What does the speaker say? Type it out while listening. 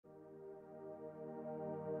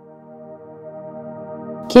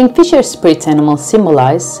Kingfisher spirit animals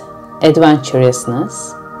symbolize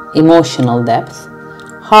adventurousness, emotional depth,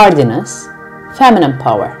 hardiness, feminine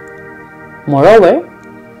power. Moreover,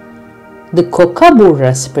 the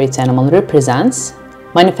Kookaburra spirit animal represents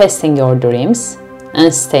manifesting your dreams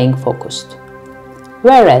and staying focused.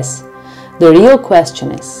 Whereas, the real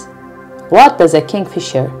question is, what does a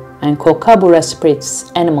Kingfisher and Kookaburra spirit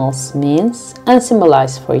animals means and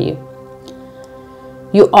symbolize for you?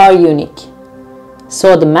 You are unique,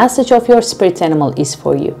 so the message of your spirit animal is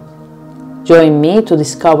for you. Join me to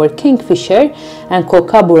discover Kingfisher and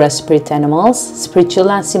Kookaburra spirit animals' spiritual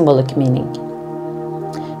and symbolic meaning,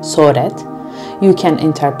 so that you can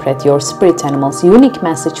interpret your spirit animal's unique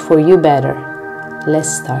message for you better.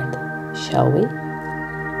 Let's start, shall we?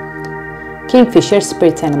 Kingfisher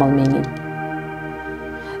spirit animal meaning.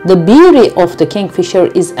 The beauty of the kingfisher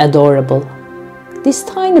is adorable. This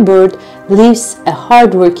tiny bird lives a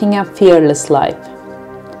hardworking and fearless life.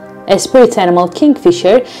 A spirit animal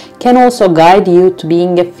kingfisher can also guide you to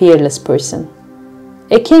being a fearless person.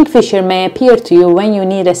 A kingfisher may appear to you when you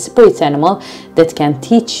need a spirit animal that can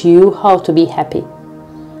teach you how to be happy.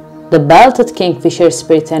 The belted kingfisher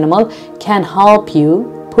spirit animal can help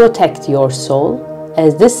you protect your soul,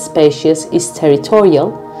 as this species is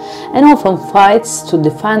territorial and often fights to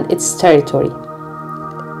defend its territory.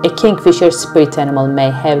 A kingfisher spirit animal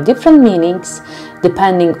may have different meanings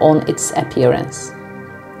depending on its appearance.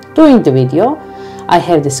 During the video, I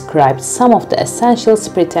have described some of the essential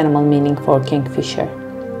spirit animal meaning for kingfisher.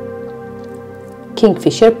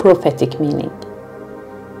 Kingfisher prophetic meaning.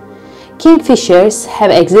 Kingfishers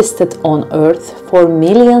have existed on Earth for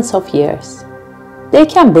millions of years. They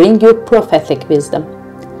can bring you prophetic wisdom.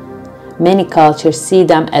 Many cultures see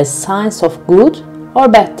them as signs of good or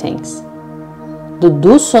bad things. The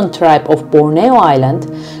Dusun tribe of Borneo Island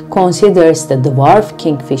considers the dwarf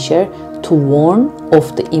kingfisher to warn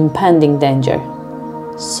of the impending danger.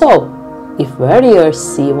 So, if warriors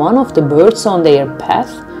see one of the birds on their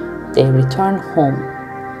path, they return home.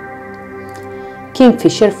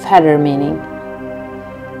 Kingfisher feather meaning.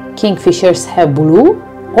 Kingfishers have blue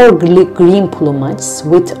or green plumage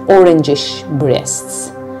with orangish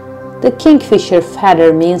breasts. The kingfisher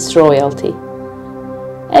feather means royalty.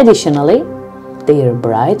 Additionally, their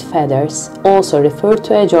bright feathers also refer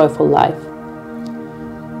to a joyful life.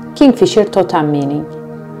 Kingfisher totem meaning.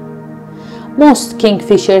 Most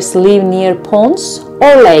kingfishers live near ponds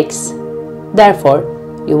or lakes. Therefore,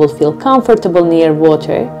 you will feel comfortable near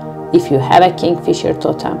water if you have a kingfisher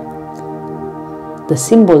totem. The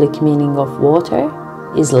symbolic meaning of water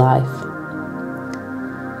is life.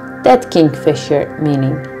 Dead kingfisher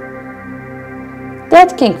meaning. Dead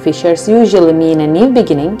kingfishers usually mean a new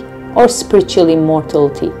beginning or spiritual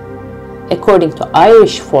immortality. According to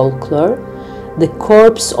Irish folklore, the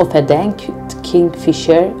corpse of a dead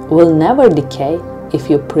kingfisher will never decay if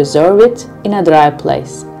you preserve it in a dry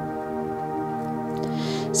place.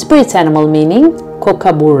 Spirit animal meaning,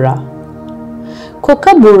 Kookaburra.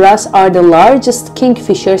 Kookaburras are the largest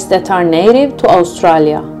kingfishers that are native to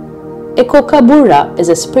Australia. A kookaburra as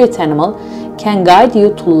a spirit animal can guide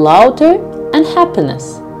you to laughter and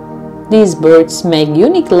happiness. These birds make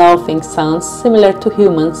unique laughing sounds similar to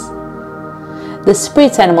humans. The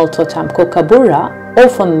spirit animal totem kookaburra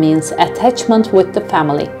often means attachment with the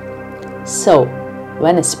family. So,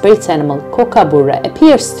 when a spirit animal kookaburra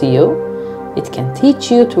appears to you, it can teach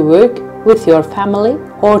you to work with your family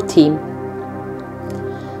or team.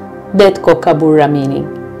 Dead kookaburra meaning.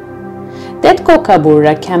 Dead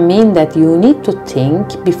kookaburra can mean that you need to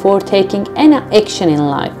think before taking any action in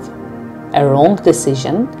life. A wrong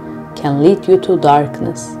decision can lead you to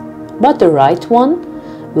darkness, but the right one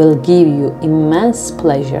will give you immense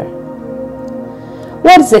pleasure.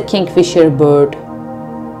 What is a kingfisher bird?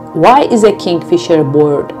 Why is a kingfisher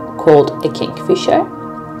bird called a kingfisher?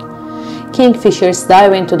 Kingfishers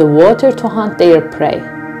dive into the water to hunt their prey.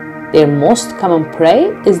 Their most common prey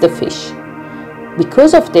is the fish.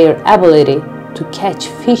 Because of their ability to catch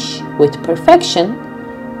fish with perfection,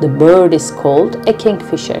 the bird is called a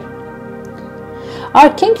kingfisher.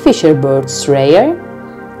 Are kingfisher birds rare?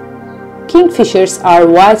 Kingfishers are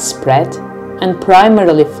widespread and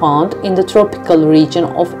primarily found in the tropical region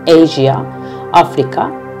of Asia, Africa,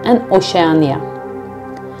 and Oceania.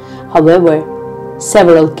 However,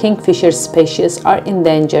 several kingfisher species are in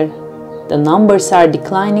danger. The numbers are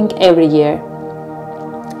declining every year.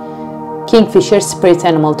 Kingfisher spirit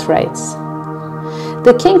animal traits.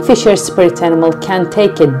 The kingfisher spirit animal can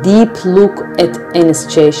take a deep look at any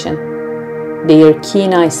situation. Their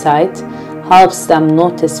keen eyesight helps them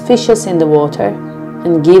notice fishes in the water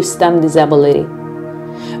and gives them this ability.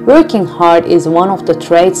 Working hard is one of the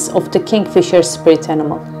traits of the kingfisher spirit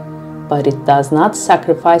animal, but it does not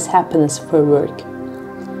sacrifice happiness for work.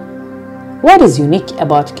 What is unique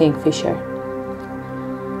about kingfisher?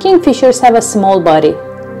 Kingfishers have a small body,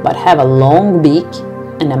 but have a long beak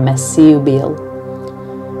and a massive bill.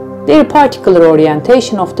 Their particular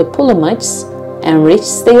orientation of the plumage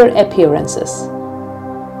enriches their appearances.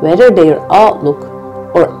 Whether their outlook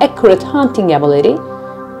or accurate hunting ability,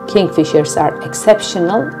 kingfishers are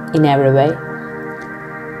exceptional in every way.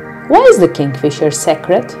 Why is the kingfisher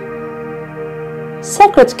sacred?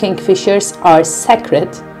 Sacred kingfishers are sacred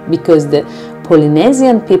because the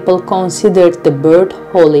Polynesian people considered the bird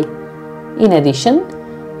holy. In addition,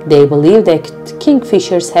 they believe that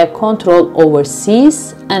kingfishers have control over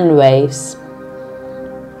seas and waves.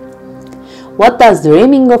 What does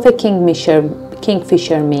dreaming of a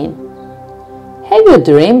kingfisher mean? Have you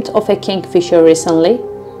dreamed of a kingfisher recently?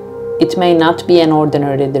 It may not be an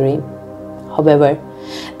ordinary dream. However,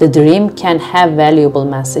 the dream can have valuable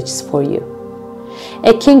messages for you.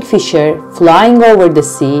 A kingfisher flying over the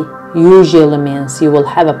sea usually means you will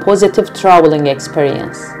have a positive traveling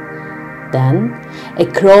experience. Then, a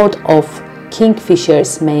crowd of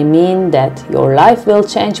kingfishers may mean that your life will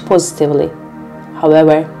change positively.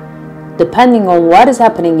 However, depending on what is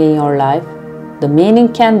happening in your life, the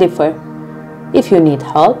meaning can differ. If you need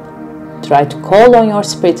help, try to call on your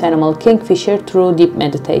spirit animal kingfisher through deep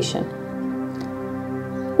meditation.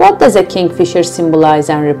 What does a kingfisher symbolize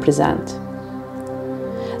and represent?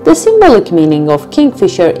 The symbolic meaning of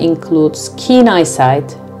kingfisher includes keen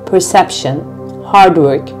eyesight, perception, hard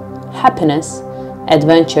work, happiness,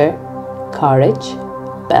 adventure, courage,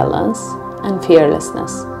 balance, and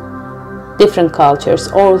fearlessness. Different cultures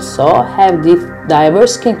also have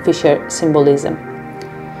diverse kingfisher symbolism.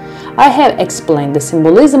 I have explained the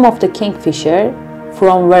symbolism of the kingfisher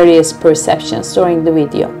from various perceptions during the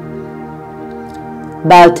video.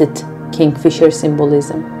 Belted kingfisher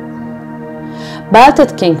symbolism.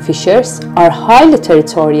 Belted kingfishers are highly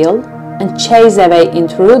territorial and chase away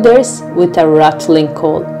intruders with a rattling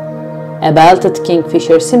call. A belted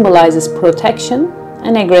kingfisher symbolizes protection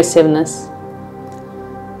and aggressiveness.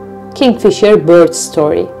 Kingfisher bird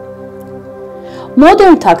story.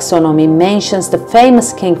 Modern taxonomy mentions the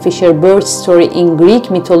famous kingfisher bird story in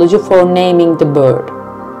Greek mythology for naming the bird.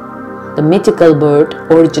 The mythical bird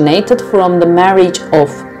originated from the marriage of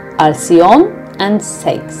Alcyone and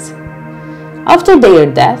Ceyx. After their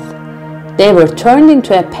death, they were turned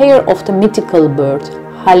into a pair of the mythical bird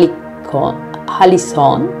Halicon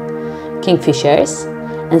kingfishers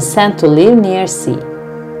and sent to live near sea.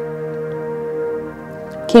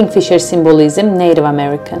 Kingfisher symbolism, Native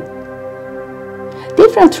American.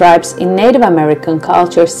 Different tribes in Native American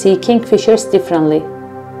culture see kingfishers differently.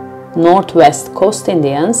 Northwest Coast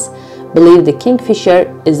Indians believe the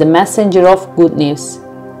kingfisher is the messenger of good news.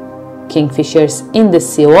 Kingfishers in the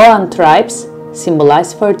Siouan tribes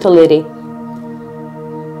symbolize fertility.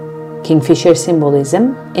 Kingfisher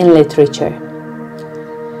symbolism in literature.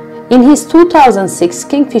 In his 2006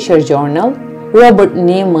 Kingfisher Journal, Robert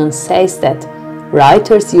Newman says that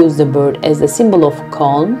writers use the bird as the symbol of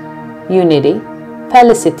calm, unity,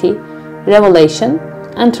 felicity, revelation,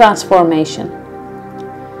 and transformation.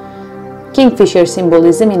 Kingfisher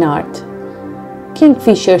symbolism in art.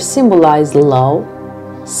 Kingfisher symbolize love,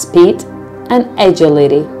 speed, and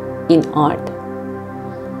agility in art.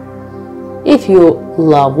 If you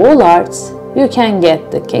love all arts, you can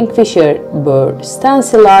get the kingfisher bird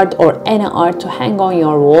stencil art or any art to hang on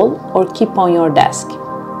your wall or keep on your desk.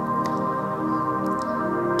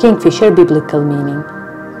 Kingfisher biblical meaning.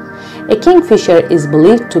 A kingfisher is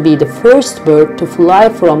believed to be the first bird to fly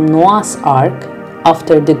from Noah's Ark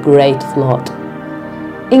after the Great Flood.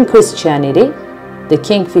 In Christianity, the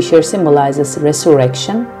kingfisher symbolizes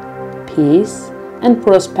resurrection, peace, and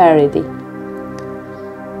prosperity.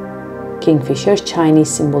 Kingfisher Chinese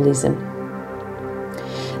symbolism.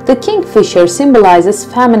 The kingfisher symbolizes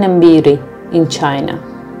feminine beauty in China.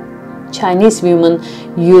 Chinese women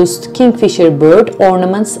used kingfisher bird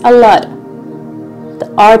ornaments a lot.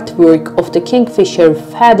 The artwork of the kingfisher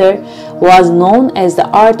feather was known as the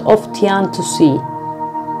art of Tian to see.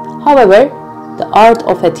 However, the art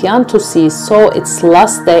of a Tian to see saw its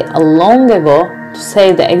last day long ago to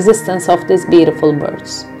save the existence of these beautiful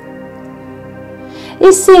birds.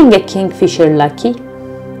 Is seeing a kingfisher lucky?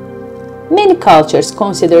 Many cultures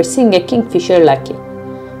consider seeing a kingfisher lucky.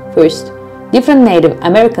 First, different Native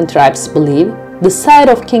American tribes believe the sight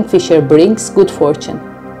of kingfisher brings good fortune.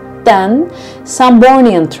 Then, some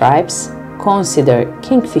Bornean tribes consider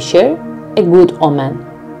kingfisher a good omen.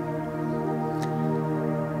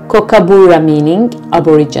 Kookaburra meaning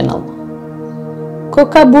aboriginal.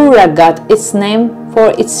 Kookaburra got its name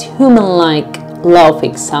for its human-like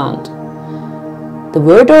laughing sound. The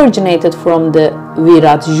word originated from the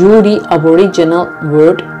Wiradjuri Aboriginal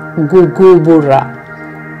word Kookaburra.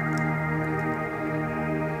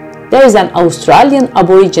 There is an Australian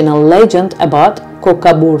Aboriginal legend about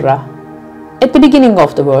Kookaburra. At the beginning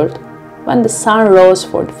of the world, when the sun rose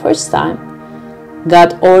for the first time,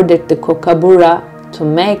 God ordered the Kookaburra to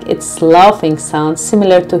make its laughing sound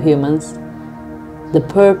similar to humans. The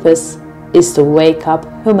purpose is to wake up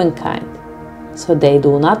humankind, so they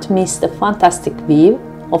do not miss the fantastic view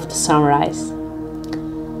of the sunrise.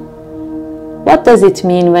 What does it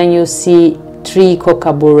mean when you see 3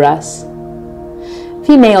 kookaburras?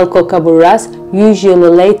 Female kookaburras usually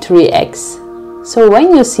lay 3 eggs, so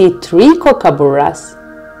when you see 3 kookaburras,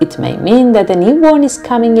 it may mean that a newborn is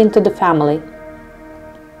coming into the family.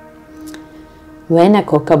 When a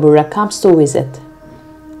kookaburra comes to visit.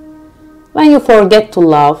 When you forget to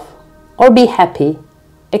laugh or be happy,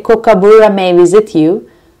 a kookaburra may visit you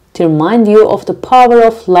to remind you of the power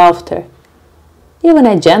of laughter. Even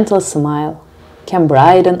a gentle smile can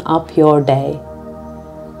brighten up your day.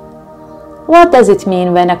 What does it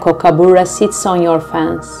mean when a kookaburra sits on your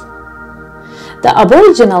fence? The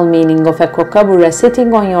Aboriginal meaning of a kookaburra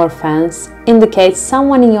sitting on your fence indicates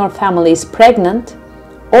someone in your family is pregnant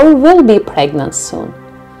or will be pregnant soon.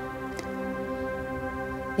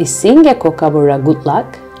 Is seeing a kookaburra good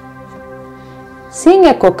luck? Seeing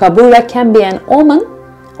a kookaburra can be an omen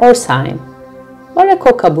or sign. But are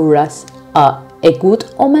kookaburras a good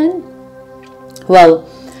omen? Well,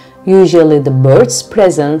 usually the bird's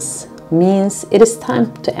presence means it is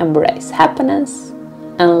time to embrace happiness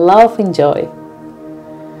and love and joy.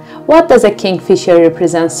 What does a kingfisher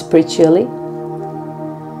represent spiritually?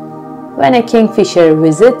 When a kingfisher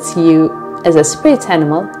visits you as a spirit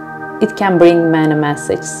animal, it can bring many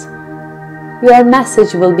messages. Your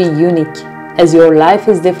message will be unique, as your life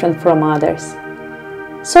is different from others.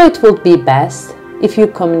 So it would be best if you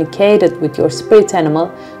communicated with your spirit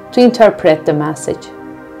animal to interpret the message.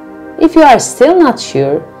 If you are still not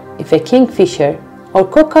sure if a kingfisher or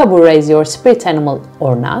kookaburra is your spirit animal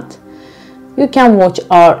or not, you can watch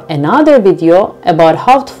our another video about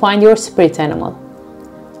how to find your spirit animal.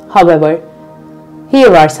 However,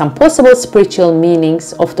 here are some possible spiritual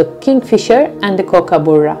meanings of the kingfisher and the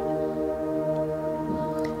kookaburra.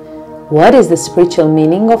 What is the spiritual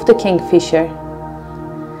meaning of the kingfisher?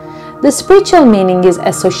 The spiritual meaning is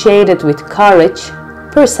associated with courage,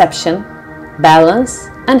 perception, balance,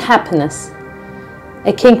 and happiness.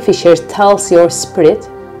 A kingfisher tells your spirit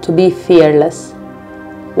to be fearless.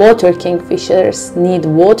 Water kingfishers need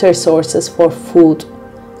water sources for food,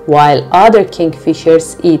 while other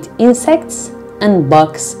kingfishers eat insects and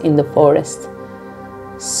bugs in the forest.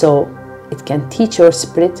 So it can teach your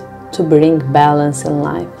spirit to bring balance in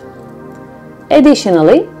life.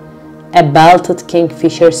 Additionally, a belted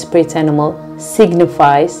kingfisher spirit animal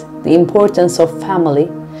signifies the importance of family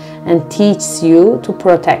and teaches you to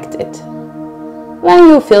protect it. When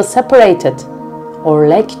you feel separated or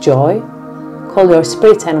lack joy, call your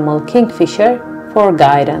spirit animal kingfisher for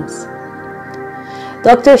guidance.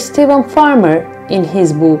 Dr. Stephen Farmer, in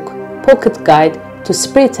his book Pocket Guide to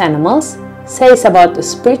Spirit Animals, says about the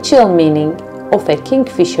spiritual meaning of a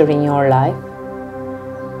kingfisher in your life.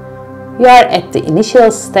 You are at the initial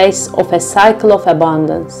stage of a cycle of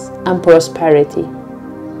abundance and prosperity,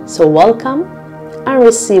 so welcome and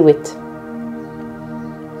receive it.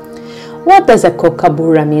 What does a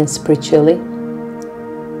kookaburra mean spiritually?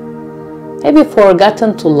 Have you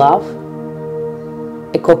forgotten to love?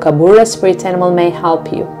 A kookaburra spirit animal may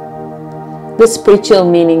help you. The spiritual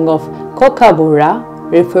meaning of kookaburra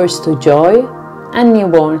refers to joy and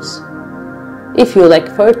newborns. If you lack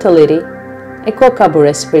fertility, a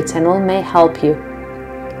kookaburra spirit animal may help you.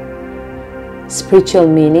 Spiritual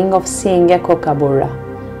meaning of seeing a kookaburra.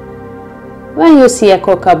 When you see a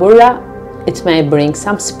kookaburra, it may bring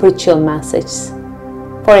some spiritual messages.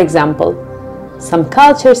 For example, some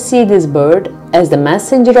cultures see this bird as the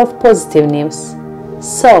messenger of positive news.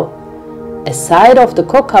 So, a side of the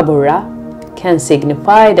kookaburra can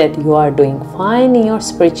signify that you are doing fine in your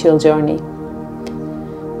spiritual journey.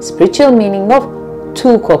 Spiritual meaning of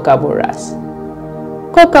 2 kookaburras.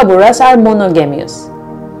 Kookaburras are monogamous.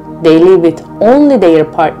 They live with only their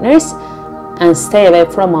partners and stay away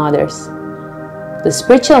from others. The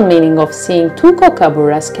spiritual meaning of seeing 2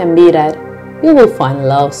 kookaburras can be that you will find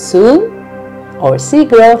love soon or see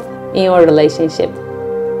growth in your relationship.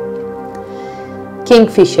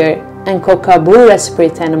 Kingfisher and kookaburra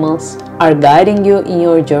spirit animals are guiding you in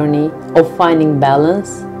your journey of finding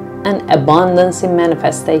balance and abundance in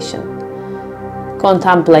manifestation.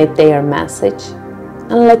 Contemplate their message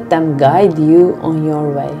and let them guide you on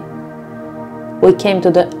your way. We came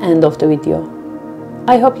to the end of the video.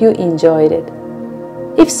 I hope you enjoyed it.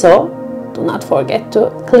 If so, do not forget to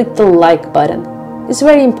click the like button. It's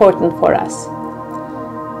very important for us.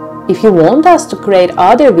 If you want us to create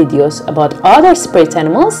other videos about other spirit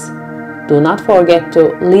animals, do not forget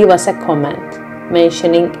to leave us a comment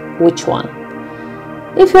mentioning which one.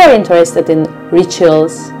 If you are interested in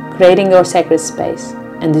rituals, creating your sacred space,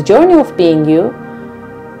 and the journey of being you,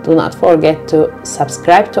 do not forget to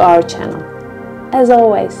subscribe to our channel. As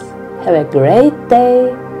always, have a great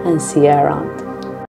day and see you around.